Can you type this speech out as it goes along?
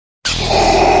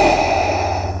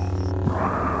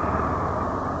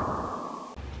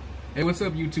Hey, what's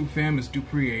up, YouTube fam? It's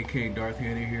Dupree, aka Darth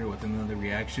Vader, here with another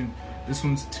reaction. This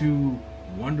one's to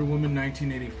Wonder Woman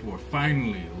 1984.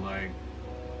 Finally, like,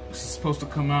 this is supposed to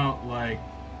come out like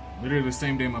literally the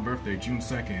same day my birthday, June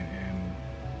 2nd, and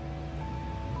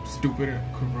stupid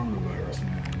coronavirus,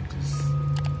 man. Just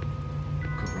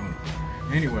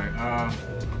coronavirus. Anyway,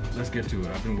 let's get to it.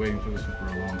 I've been waiting for this one for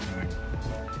a long time.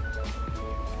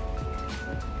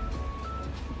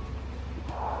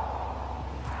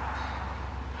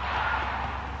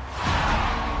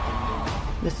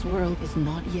 This world is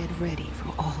not yet ready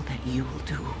for all that you will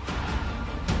do.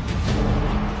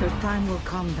 Your time will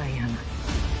come, Diana.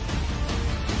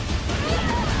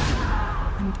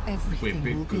 And everything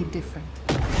will be different.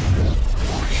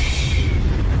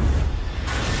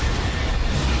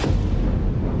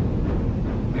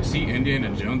 I see Indiana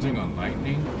Jonesing on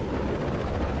lightning.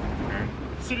 Okay.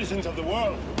 Citizens of the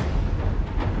world,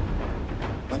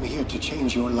 I'm here to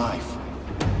change your life.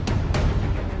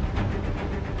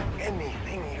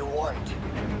 Anything you want,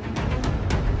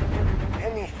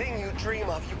 anything you dream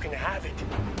of, you can have it.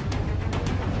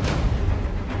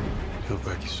 You look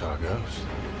like you saw a ghost.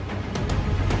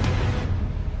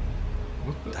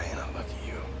 What the? Diana, look at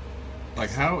you. Like,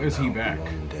 how is he back?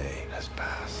 One day has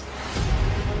passed.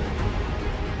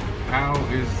 How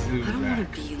is he I don't back?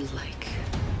 want to be like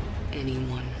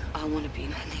anyone. I want to be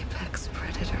an apex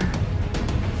predator.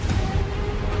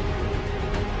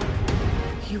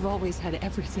 You've always had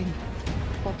everything,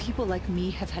 while people like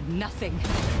me have had nothing.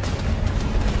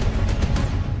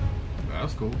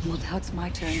 That's cool. Well, now it's my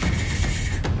turn.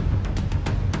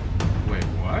 Wait,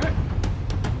 what?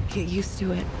 Get used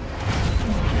to it.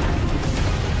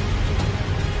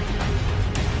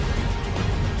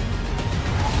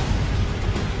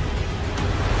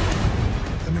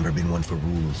 I've never been one for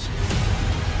rules.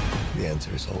 The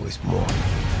answer is always more.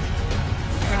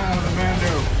 Ah, the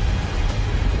Mando.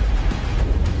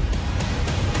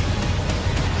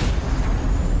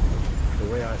 The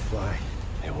way I fly,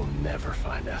 they will never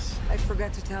find us. I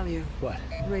forgot to tell you. What?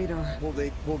 Radar. Will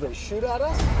they shoot at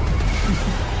us?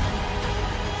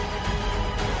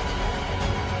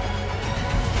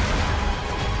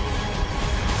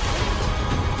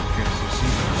 Okay, so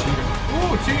Cheetah.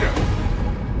 Oh, Cheetah!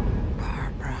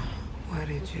 Barbara, what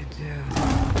did you do?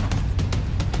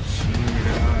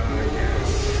 Cheetah, yes.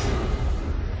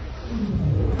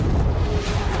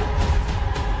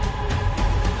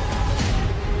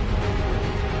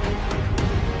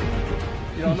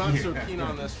 You know, I'm not so keen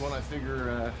on this one. I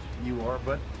figure you are,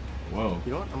 but Whoa.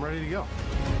 you know what? I'm ready to go.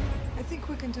 I think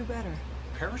we can do better.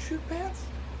 Parachute pants?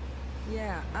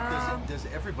 Yeah, Does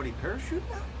everybody parachute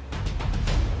now?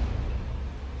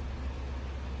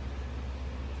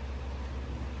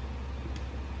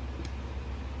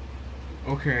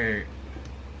 Okay.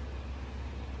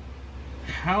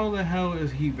 How the hell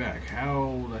is he back?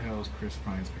 How the hell is Chris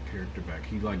Pine's character back?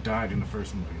 He, like, died in the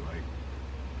first movie, like...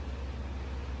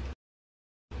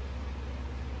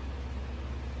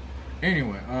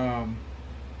 Anyway, I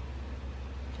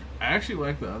actually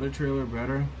like the other trailer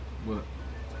better, but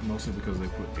mostly because they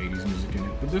put 80s music in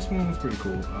it. But this one was pretty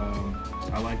cool.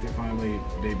 I like they finally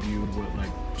debuted what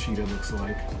like Cheetah looks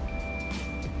like,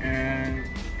 and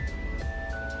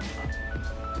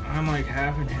I'm like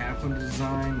half and half on the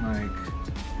design. Like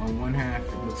on one half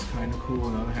it looks kind of cool,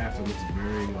 on the other half it looks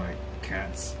very like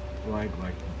Cats, like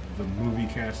the movie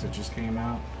Cats that just came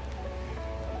out.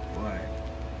 Like.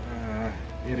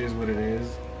 It is what it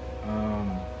is.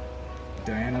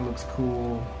 Diana looks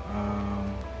cool.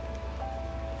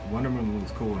 Wonder Woman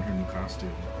looks cool in her new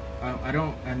costume. I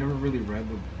never really read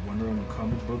the Wonder Woman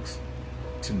comic books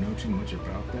to know too much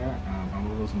about that. I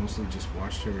was mostly just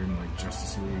watched her in like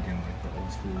Justice League and like the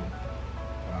old school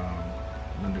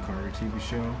Linda Carter TV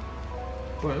show.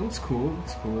 But it looks cool.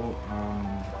 It's cool.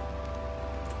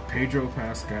 Pedro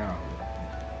Pascal.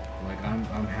 Like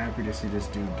I'm happy to see this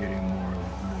dude getting more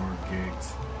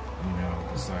gigs, you know,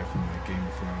 aside from like Game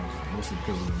of Thrones, mostly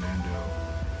because of the Mando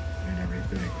and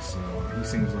everything. So he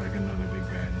seems like another big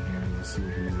bad in here. Let's see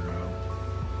what he's about.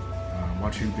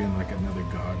 Watch him being like another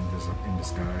god in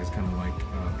disguise, kind of like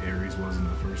Ares was in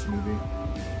the first movie.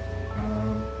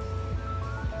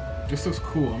 This looks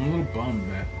cool. I'm a little bummed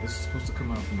that this is supposed to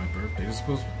come out for my birthday.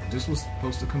 This was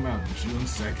supposed to come out June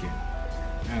 2nd.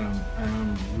 And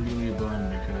I'm really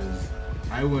bummed because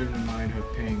I wouldn't mind her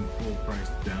paying full price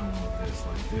to download this.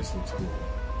 Like, this looks cool.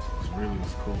 This really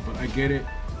looks cool. But I get it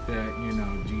that, you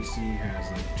know, DC has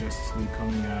like Justice League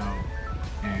coming out,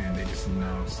 and they just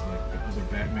announced like the other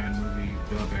Batman movie,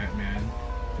 The Batman,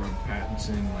 from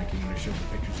Pattinson. Like, you know, they showed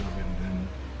the pictures of it, and then,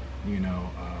 you know,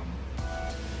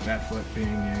 Batfleck being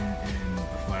in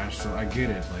The Flash. So I get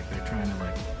it. Like, they're trying to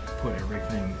like put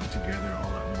everything together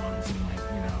all at once and like,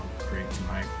 you know, create some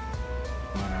hype.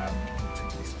 But I'll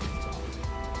take these things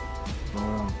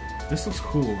off. But this looks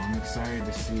cool. I'm excited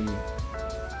to see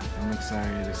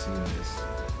this.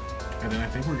 And then I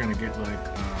think we're gonna get like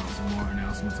some more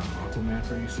announcements on Aquaman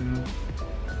pretty soon.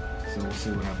 So we'll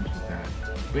see what happens with that.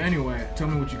 But anyway, tell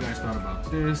me what you guys thought about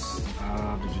this.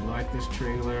 Did you like this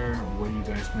trailer? What do you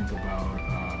guys think about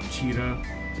Cheetah?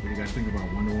 What do you guys think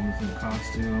about Wonder Woman's new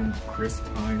costume? Chris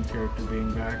Pine's character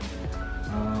being back?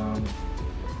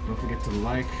 Don't forget to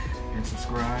like and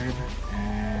subscribe,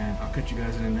 and I'll catch you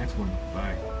guys in the next one.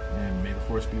 Bye. And may the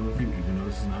force be with you, even though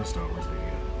this is not a Star Wars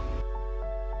video.